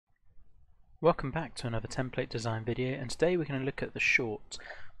Welcome back to another template design video, and today we're going to look at the short,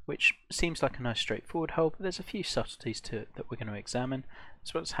 which seems like a nice straightforward hole, but there's a few subtleties to it that we're going to examine,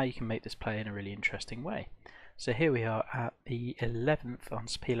 as well as how you can make this play in a really interesting way. So here we are at the 11th on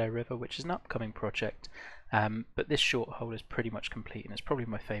Sapelo River, which is an upcoming project, but this short hole is pretty much complete and it's probably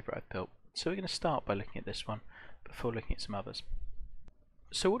my favourite I've built. So we're going to start by looking at this one before looking at some others.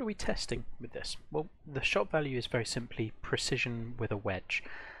 So what are we testing with this? Well, the shot value is very simply precision with a wedge.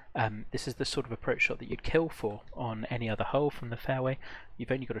 This is the sort of approach shot that you'd kill for on any other hole from the fairway.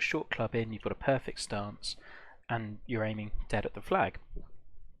 You've only got a short club in, you've got a perfect stance, and you're aiming dead at the flag.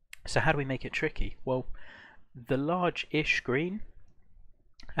 So how do we make it tricky? Well, the large-ish green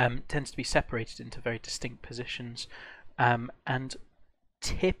tends to be separated into very distinct positions, and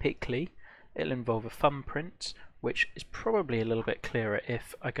typically it'll involve a thumbprint, which is probably a little bit clearer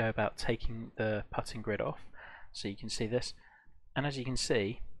if I go about taking the putting grid off. So you can see this, and as you can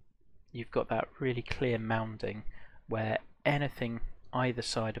see, you've got that really clear mounding where anything either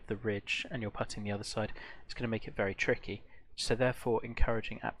side of the ridge and you're putting the other side is going to make it very tricky, so therefore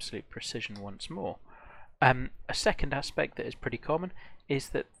encouraging absolute precision once more. A second aspect that is pretty common is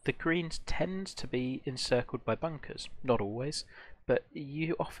that the greens tend to be encircled by bunkers. Not always, but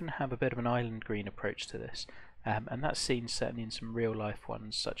you often have a bit of an island green approach to this, and that's seen certainly in some real life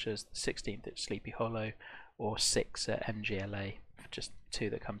ones such as the 16th at Sleepy Hollow or 6 at MGLA, just two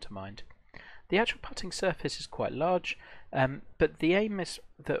that come to mind. The actual putting surface is quite large, but the aim is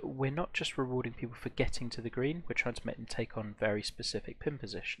that we're not just rewarding people for getting to the green, we're trying to make them take on very specific pin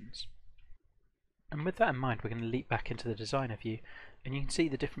positions. And with that in mind, we're going to leap back into the designer view, and you can see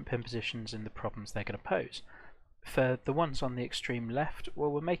the different pin positions and the problems they're going to pose. For the ones on the extreme left,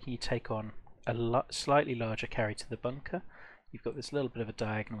 well, we're making you take on a slightly larger carry to the bunker. You've got this little bit of a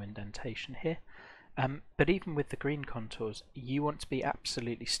diagonal indentation here. But even with the green contours, you want to be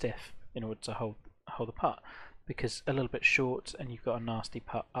absolutely stiff in order to hold the putt, because a little bit short and you've got a nasty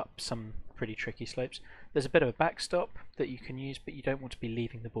putt up some pretty tricky slopes. There's a bit of a backstop that you can use, but you don't want to be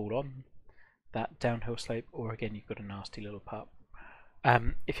leaving the ball on that downhill slope, or again you've got a nasty little putt.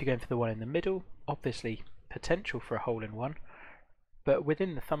 If you're going for the one in the middle, obviously potential for a hole in one, but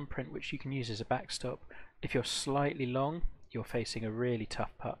within the thumbprint, which you can use as a backstop, if you're slightly long, you're facing a really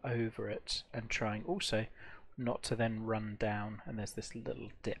tough putt over it and trying also not to then run down, and there's this little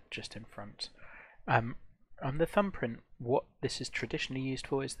dip just in front. On the thumbprint, what this is traditionally used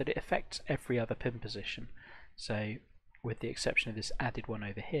for is that it affects every other pin position. So with the exception of this added one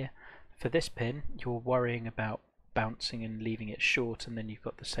over here, for this pin you're worrying about bouncing and leaving it short, and then you've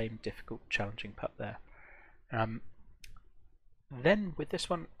got the same difficult challenging putt there. Then with this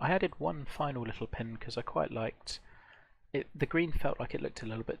one I added one final little pin because I quite liked it. The green felt like it looked a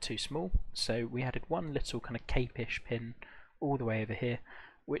little bit too small, so we added one little kind of cape-ish pin all the way over here,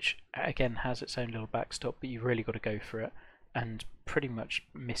 which again has its own little backstop, but you've really got to go for it, and pretty much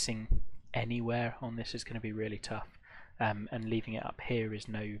missing anywhere on this is going to be really tough, and leaving it up here is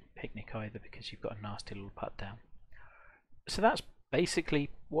no picnic either because you've got a nasty little putt down. So that's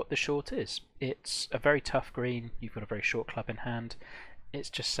basically what the short is. It's a very tough green, you've got a very short club in hand. It's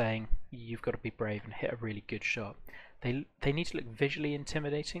just saying you've got to be brave and hit a really good shot. They need to look visually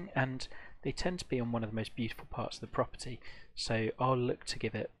intimidating, and they tend to be on one of the most beautiful parts of the property, so I'll look to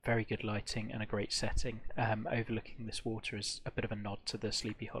give it very good lighting and a great setting, overlooking this water as a bit of a nod to the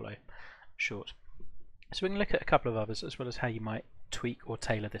Sleepy Hollow short. So we can look at a couple of others as well as how you might tweak or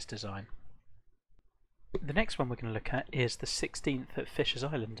tailor this design. The next one we're going to look at is the 16th at Fisher's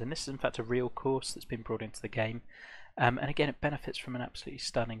Island, and this is in fact a real course that's been brought into the game, and again it benefits from an absolutely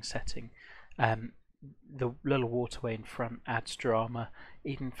stunning setting. The little waterway in front adds drama.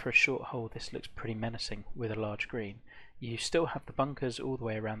 Even for a short hole this looks pretty menacing with a large green. You still have the bunkers all the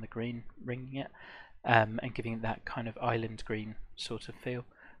way around the green ringing it, and giving it that kind of island green sort of feel,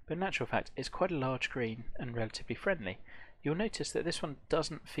 but in actual fact it's quite a large green and relatively friendly. You'll notice that this one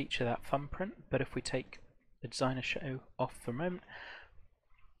doesn't feature that thumbprint, but if we take the designer show off for a moment,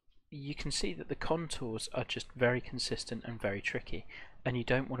 you can see that the contours are just very consistent and very tricky, and you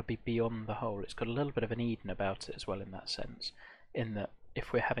don't want to be beyond the hole. It's got a little bit of an Eden about it as well in that sense, in that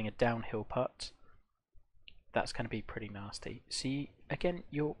if we're having a downhill putt, that's going to be pretty nasty. See, again,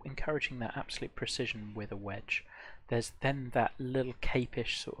 you're encouraging that absolute precision with a wedge. There's then that little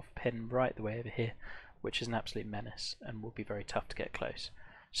cape-ish sort of pin right the way over here, which is an absolute menace and will be very tough to get close.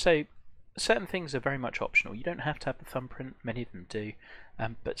 So certain things are very much optional. You don't have to have the thumbprint, many of them do,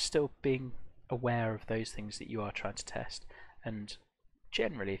 but still being aware of those things that you are trying to test, and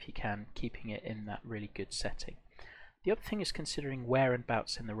generally, if you can, keeping it in that really good setting. The other thing is considering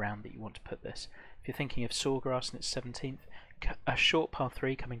whereabouts in the round that you want to put this. If you're thinking of Sawgrass and it's 17th, A short par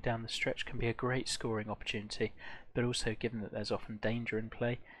 3 coming down the stretch can be a great scoring opportunity, but also, given that there's often danger in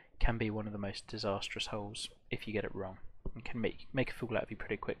play, can be one of the most disastrous holes if you get it wrong, and can make a fool out of you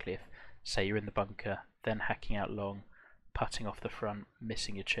pretty quickly if, say, you're in the bunker, then hacking out long, putting off the front,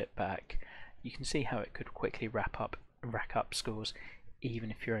 missing your chip back. You can see how it could quickly rack up scores,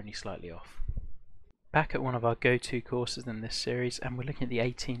 even if you're only slightly off. Back at one of our go-to courses in this series, and we're looking at the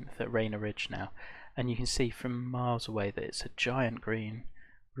 18th at Raynor Ridge now, and you can see from miles away that it's a giant green,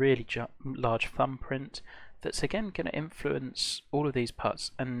 really large thumbprint that's again going to influence all of these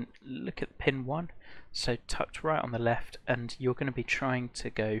putts. And look at pin 1, so tucked right on the left, and you're going to be trying to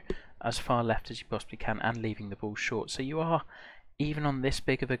go as far left as you possibly can and leaving the ball short. So you are, even on this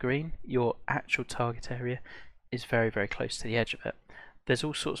big of a green, your actual target area is very, very close to the edge of it. There's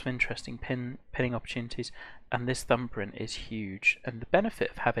all sorts of interesting pinning opportunities, and this thumbprint is huge. And the benefit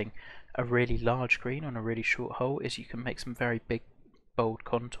of having a really large green on a really short hole is you can make some very big, bold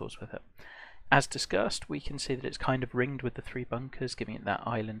contours with it. As discussed, we can see that it's kind of ringed with the 3 bunkers, giving it that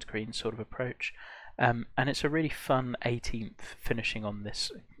island green sort of approach. And it's a really fun 18th finishing on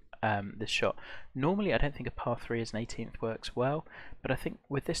this this shot. Normally I don't think a par 3 as an 18th works well, but I think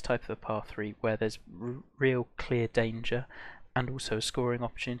with this type of a par 3 where there's real clear danger and also a scoring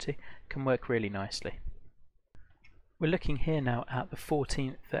opportunity, can work really nicely. We're looking here now at the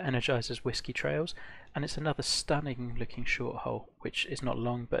 14th that Energizer's Whiskey Trails, and it's another stunning looking short hole which is not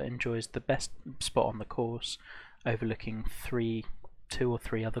long but enjoys the best spot on the course, overlooking 2 or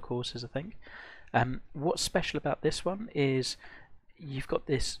 3 other courses I think. What's special about this one is you've got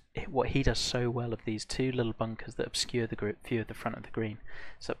this, what he does so well, of these 2 little bunkers that obscure the view of the front of the green,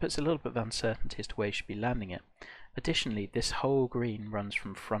 so it puts a little bit of uncertainty as to where you should be landing it. Additionally, this whole green runs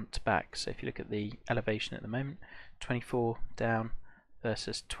from front to back, so if you look at the elevation at the moment, 24 down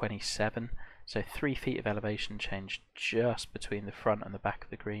versus 27, so 3 feet of elevation change just between the front and the back of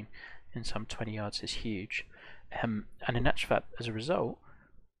the green in some 20 yards is huge. And in actual fact, as a result,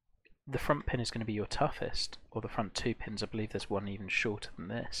 the front pin is going to be your toughest, or the front 2 pins. I believe there's one even shorter than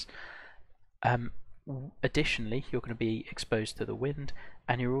this. Additionally, you're going to be exposed to the wind,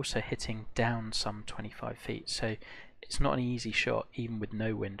 and you're also hitting down some 25 feet, so it's not an easy shot even with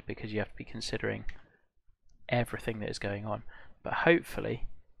no wind, because you have to be considering everything that is going on. But hopefully,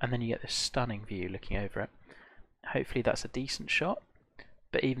 and then you get this stunning view looking over it, hopefully that's a decent shot,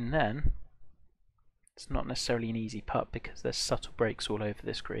 but even then it's not necessarily an easy putt because there's subtle breaks all over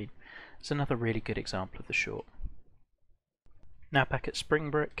this green. It's another really good example of the short. Now back at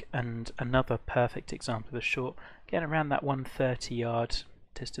Springbrook, and another perfect example of the short, again around that 130 yard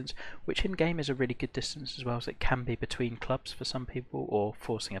distance, which in game is a really good distance as well, as it can be between clubs for some people or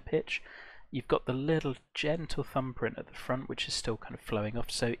forcing a pitch. You've got the little gentle thumbprint at the front which is still kind of flowing off,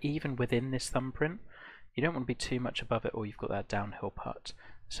 so even within this thumbprint you don't want to be too much above it or you've got that downhill putt.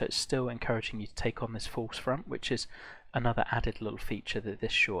 So it's still encouraging you to take on this false front, which is another added little feature that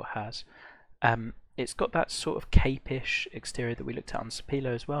this short has. It's got that sort of cape-ish exterior that we looked at on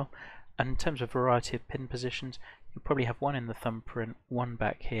Sapelo as well, and in terms of variety of pin positions, you'll probably have one in the thumbprint, one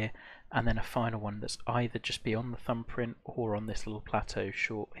back here, and then a final one that's either just beyond the thumbprint or on this little plateau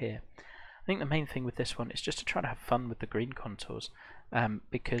short here. I think the main thing with this one is just to try to have fun with the green contours,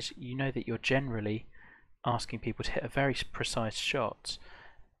 because you know that you're generally asking people to hit a very precise shot,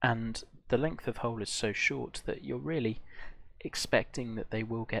 and the length of hole is so short that you're really expecting that they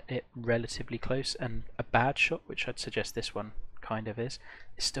will get it relatively close, and a bad shot, which I'd suggest this one kind of is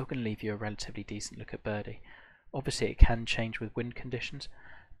still going to leave you a relatively decent look at birdie. Obviously it can change with wind conditions,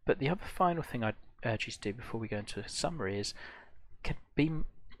 but the other final thing I'd urge you to do before we go into a summary is be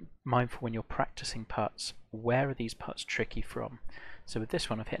mindful when you're practicing putts, where are these putts tricky from? So with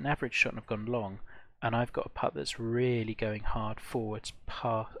this one I've hit an average shot and I've gone long, and I've got a putt that's really going hard forwards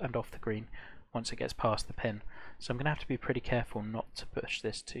and off the green once it gets past the pin. So I'm going to have to be pretty careful not to push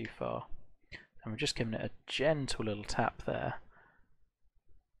this too far. And we're just giving it a gentle little tap there.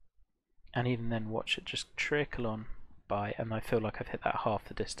 And even then watch it just trickle on by, and I feel like I've hit that half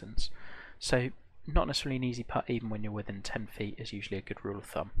the distance. So not necessarily an easy putt even when you're within 10 feet is usually a good rule of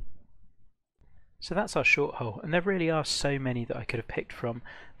thumb. So that's our short hole, and there really are so many that I could have picked from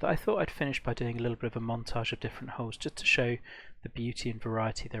that I thought I'd finish by doing a little bit of a montage of different holes just to show the beauty and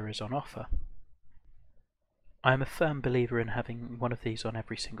variety there is on offer. I am a firm believer in having one of these on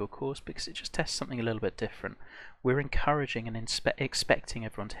every single course because it just tests something a little bit different. We're encouraging and expecting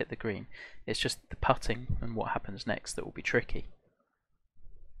everyone to hit the green. It's just the putting and what happens next that will be tricky.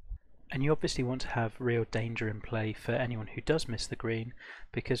 And you obviously want to have real danger in play for anyone who does miss the green,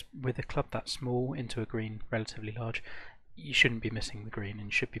 because with a club that small into a green relatively large, you shouldn't be missing the green and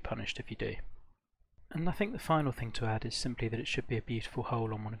you should be punished if you do. And I think the final thing to add is simply that it should be a beautiful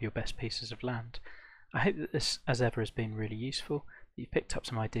hole on one of your best pieces of land. I hope that this, as ever, has been really useful, that you've picked up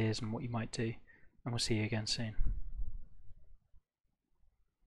some ideas on what you might do, and we'll see you again soon.